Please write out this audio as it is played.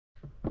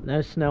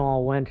No snow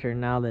all winter.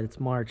 Now that it's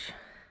March,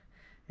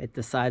 it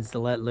decides to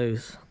let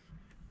loose.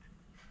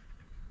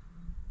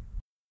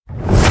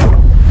 I'm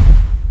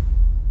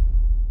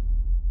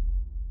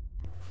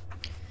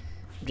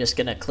just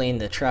gonna clean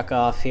the truck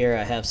off here.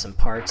 I have some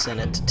parts in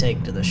it to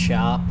take to the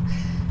shop.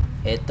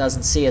 It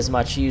doesn't see as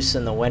much use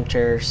in the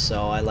winter,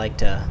 so I like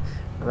to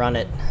run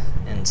it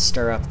and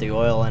stir up the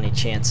oil any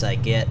chance I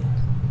get.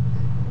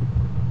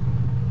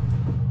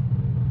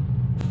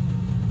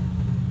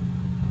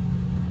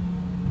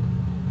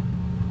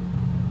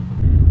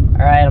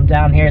 Alright, I'm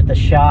down here at the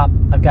shop.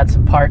 I've got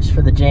some parts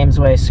for the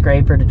Jamesway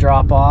scraper to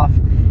drop off,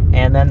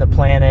 and then the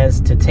plan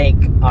is to take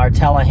our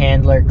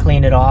telehandler,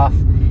 clean it off,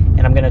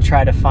 and I'm going to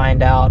try to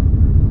find out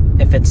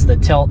if it's the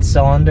tilt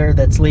cylinder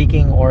that's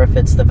leaking or if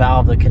it's the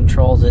valve that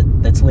controls it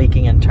that's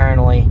leaking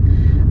internally,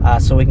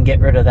 so we can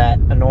get rid of that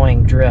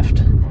annoying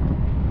drift.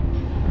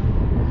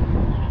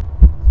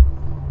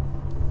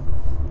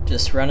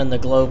 Just running the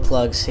glow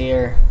plugs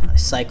here. I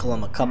cycle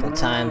them a couple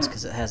times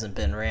because it hasn't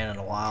been ran in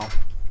a while.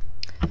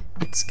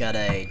 It's got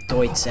a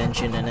Deutz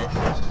engine in it.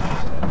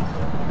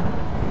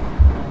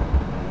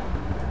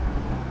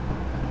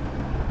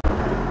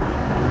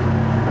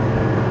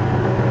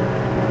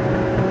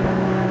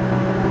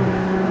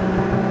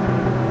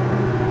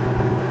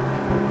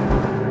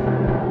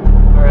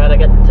 Alright, I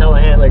got the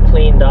telehandler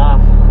cleaned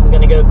off. I'm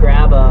gonna go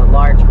grab a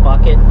large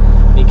bucket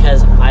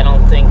because I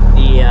don't think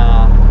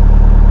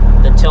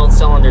the tilt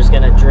cylinder is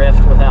gonna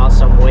drift without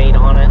some weight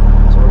on it.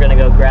 So we're gonna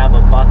go grab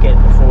a bucket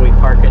before we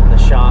park it in the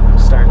shop and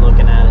start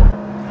looking at it.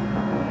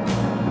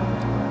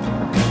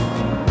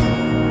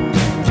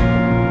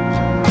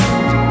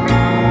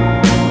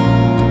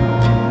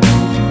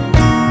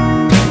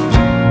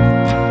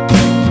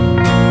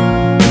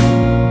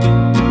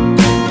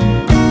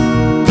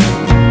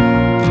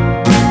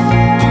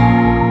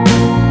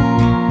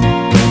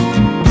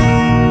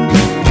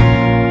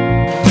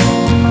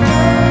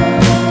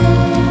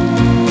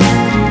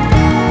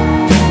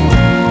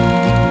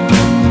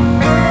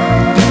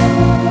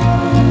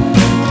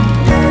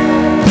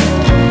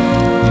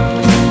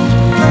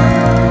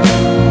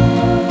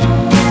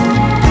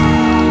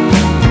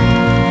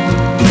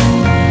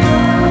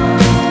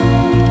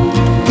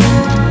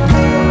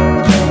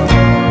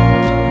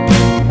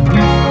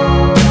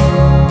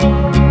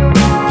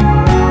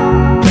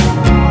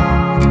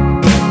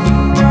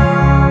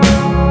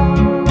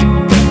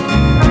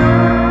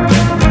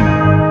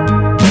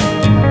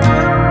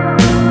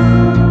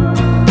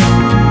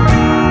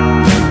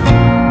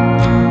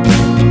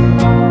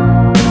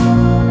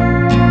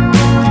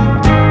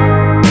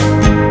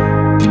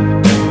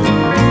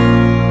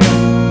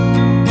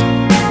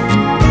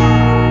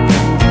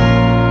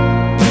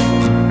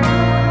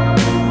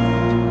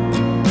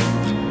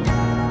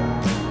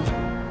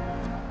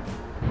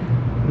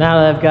 Now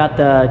that I've got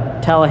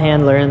the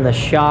telehandler in the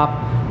shop,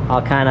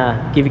 I'll kind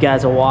of give you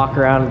guys a walk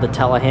around of the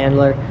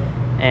telehandler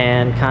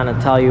and kind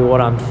of tell you what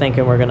I'm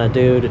thinking we're going to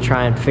do to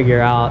try and figure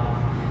out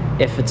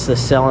if it's the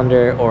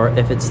cylinder or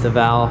if it's the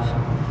valve.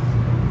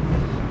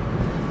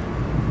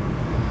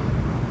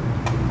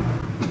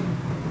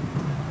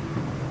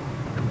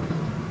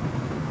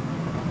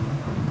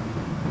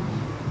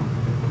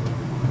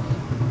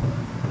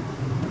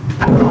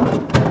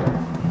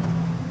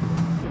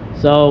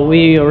 So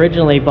we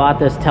originally bought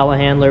this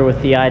telehandler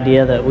with the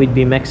idea that we'd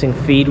be mixing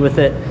feed with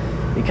it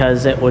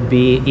because it would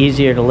be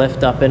easier to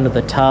lift up into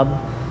the tub.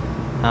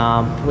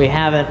 We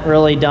haven't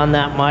really done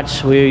that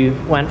much. We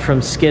went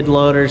from skid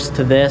loaders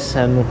to this,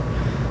 and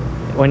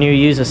when you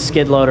use a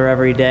skid loader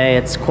every day,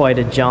 it's quite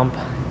a jump.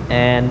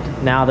 And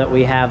now that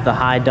we have the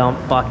high dump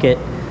bucket,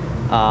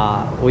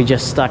 we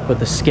just stuck with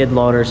the skid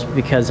loaders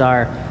because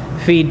our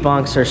feed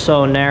bunks are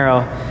so narrow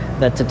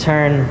that to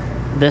turn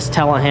this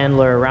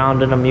telehandler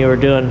around in them, you were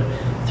doing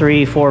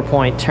 3-4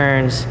 point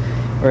turns,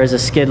 whereas a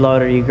skid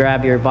loader, you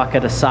grab your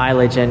bucket of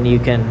silage and you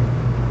can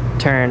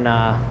turn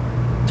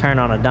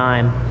on a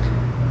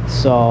dime.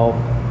 So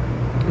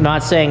I'm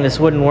not saying this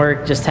wouldn't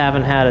work, just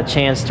haven't had a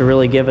chance to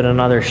really give it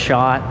another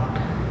shot.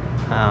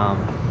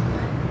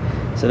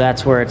 So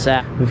that's where it's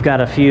at. We've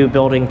got a few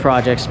building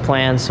projects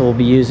planned, so we'll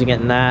be using it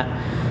in that,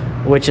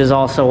 which is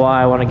also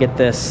why I want to get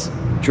this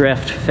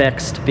drift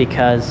fixed,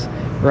 because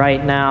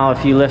right now,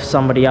 if you lift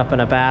somebody up in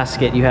a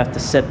basket, you have to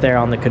sit there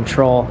on the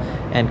control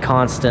and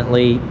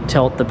constantly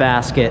tilt the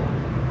basket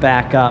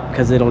back up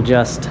because it'll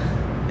just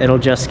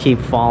keep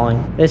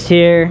falling. This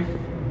here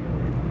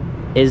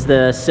is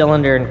the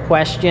cylinder in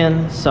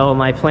question. So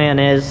my plan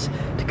is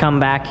to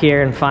come back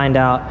here and find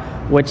out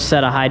which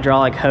set of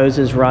hydraulic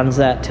hoses runs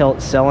that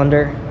tilt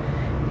cylinder.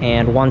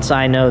 And once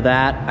I know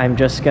that, I'm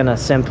just gonna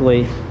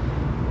simply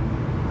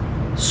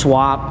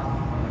swap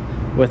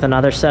with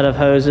another set of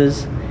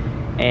hoses.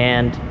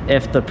 And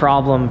if the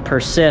problem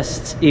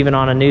persists even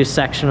on a new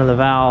section of the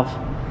valve,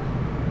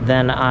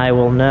 then I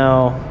will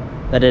know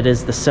that it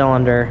is the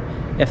cylinder.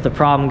 If the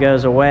problem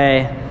goes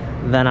away,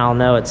 then I'll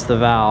know it's the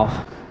valve.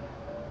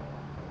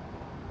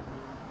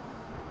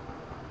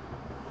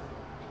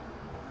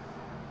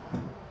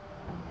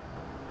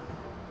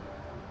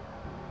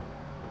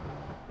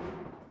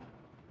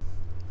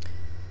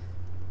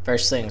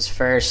 First things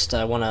first,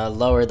 I want to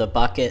lower the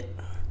bucket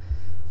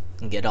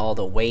and get all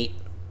the weight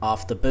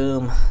off the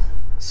boom,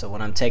 so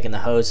when I'm taking the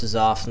hoses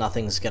off,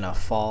 nothing's gonna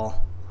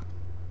fall.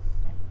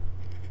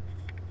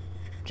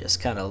 Just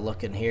kind of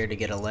looking here to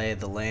get a lay of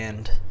the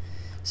land,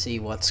 see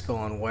what's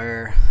going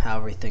where, how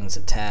everything's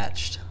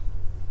attached.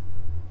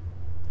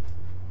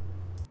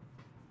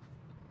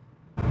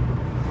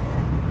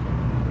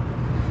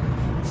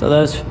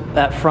 So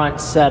that front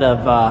set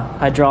of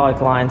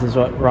hydraulic lines is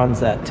what runs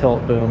that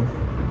tilt boom.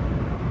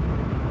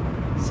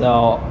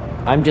 So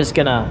I'm just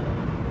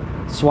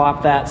gonna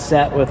swap that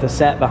set with a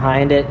set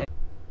behind it.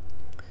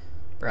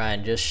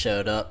 Brian just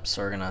showed up,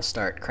 so we're gonna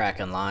start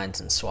cracking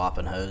lines and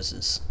swapping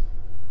hoses.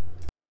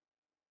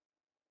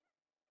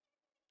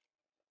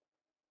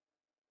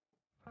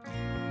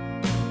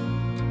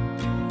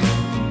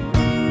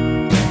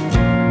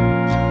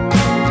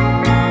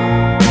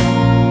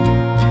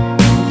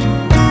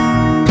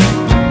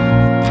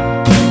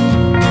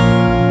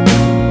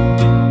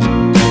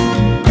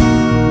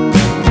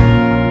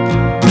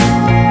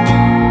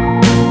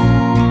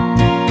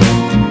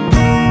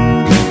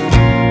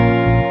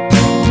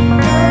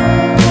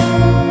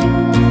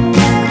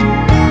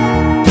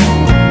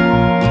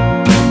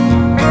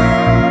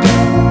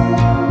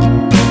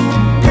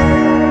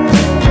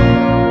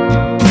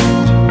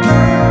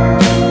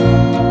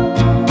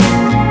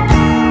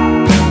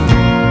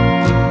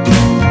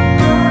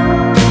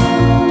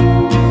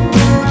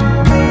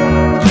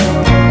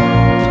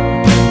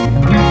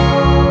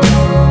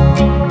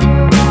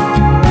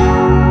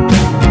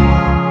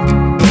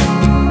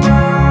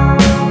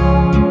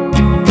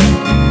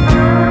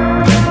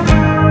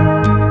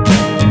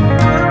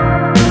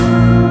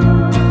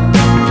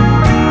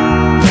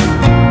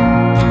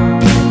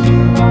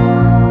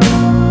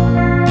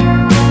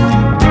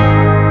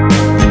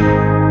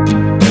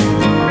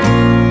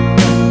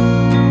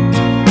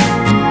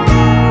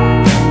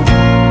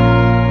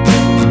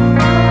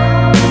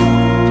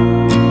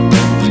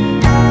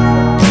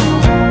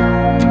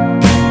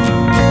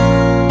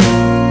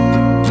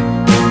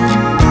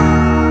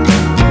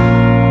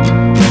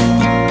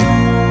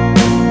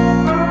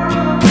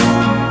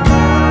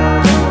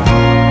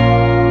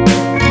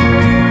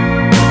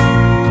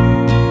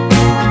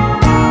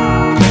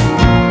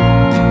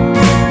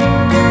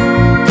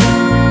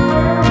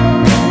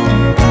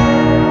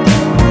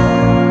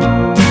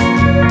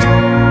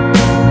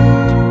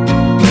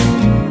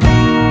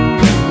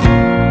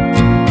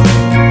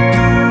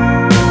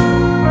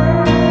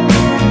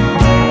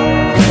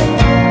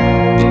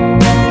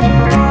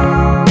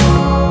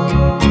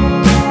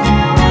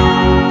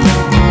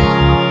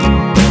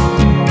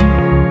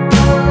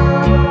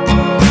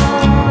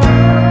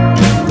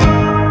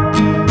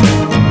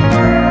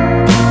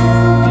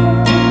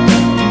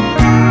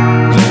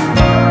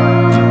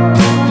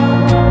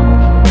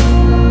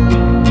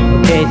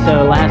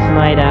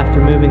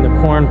 Moving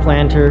the corn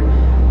planter,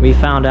 we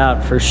found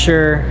out for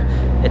sure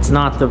it's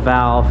not the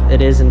valve,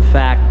 it is in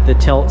fact the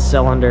tilt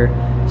cylinder.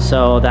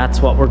 So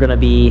that's what we're going to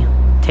be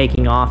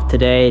taking off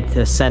today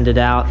to send it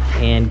out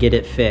and get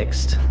it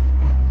fixed.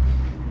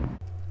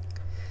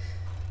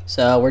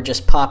 So we're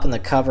just popping the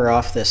cover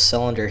off this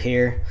cylinder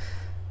here.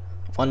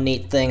 One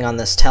neat thing on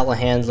this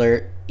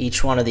telehandler,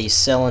 each one of these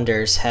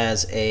cylinders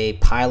has a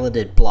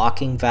piloted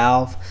blocking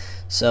valve,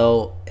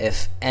 so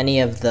if any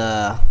of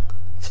the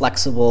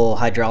flexible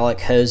hydraulic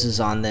hoses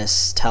on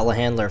this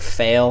telehandler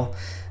fail,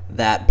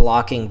 that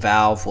blocking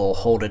valve will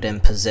hold it in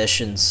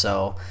position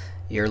so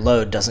your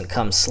load doesn't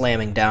come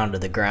slamming down to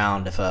the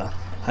ground. If a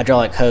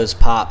hydraulic hose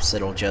pops,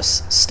 it'll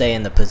just stay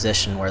in the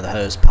position where the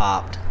hose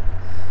popped,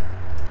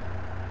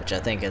 which I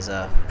think is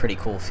a pretty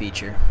cool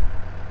feature.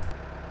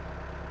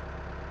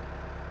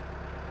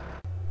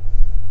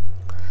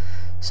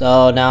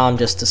 So now I'm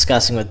just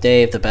discussing with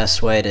Dave the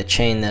best way to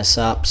chain this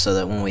up so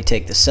that when we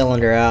take the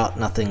cylinder out,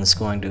 nothing's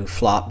going to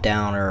flop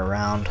down or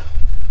around.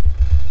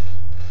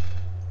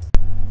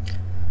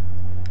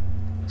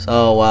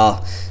 So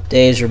while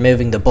Dave's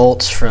removing the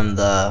bolts from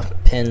the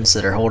pins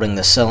that are holding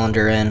the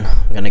cylinder in,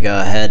 I'm going to go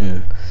ahead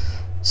and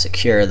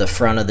secure the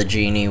front of the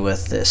genie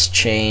with this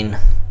chain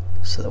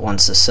so that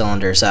once the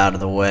cylinder's out of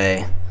the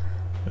way,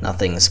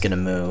 nothing's going to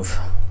move.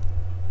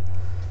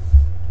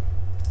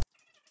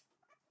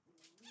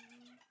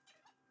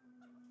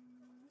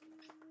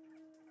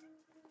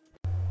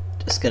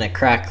 Just gonna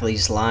crack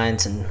these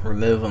lines and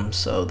remove them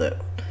so that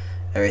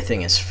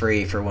everything is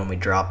free for when we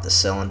drop the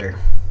cylinder.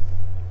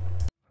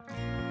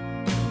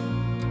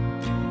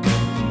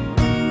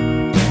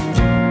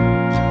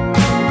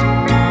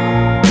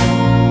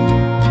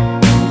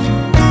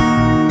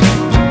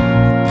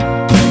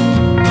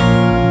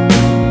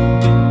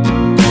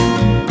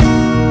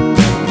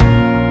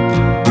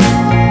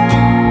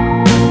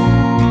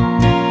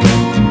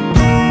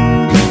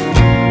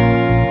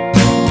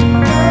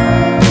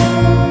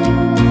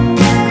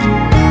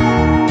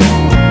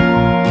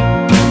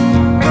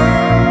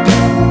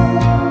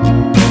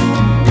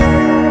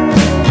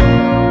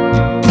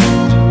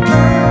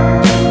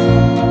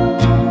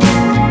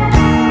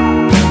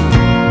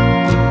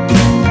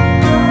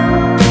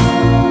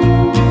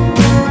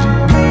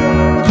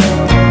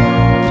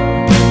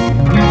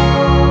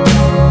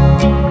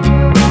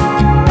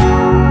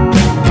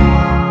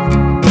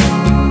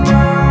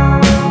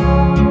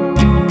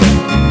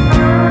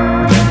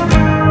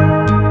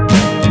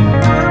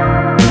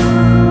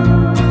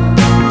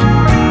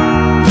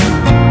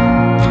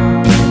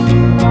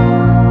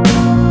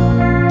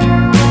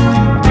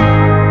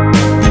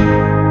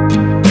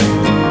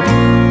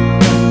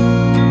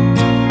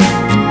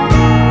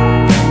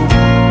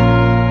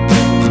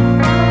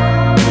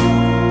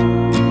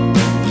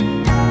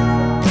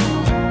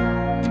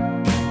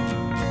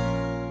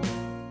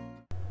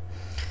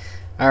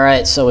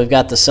 Alright, so we've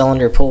got the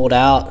cylinder pulled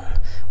out.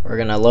 We're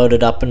going to load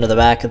it up into the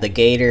back of the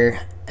gator,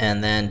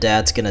 and then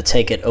Dad's going to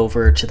take it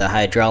over to the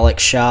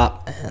hydraulics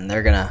shop, and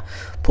they're going to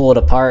pull it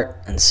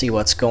apart and see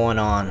what's going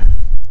on.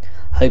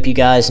 Hope you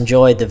guys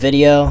enjoyed the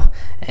video,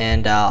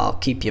 and I'll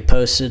keep you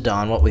posted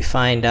on what we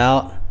find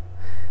out.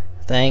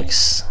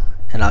 Thanks,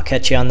 and I'll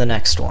catch you on the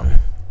next one.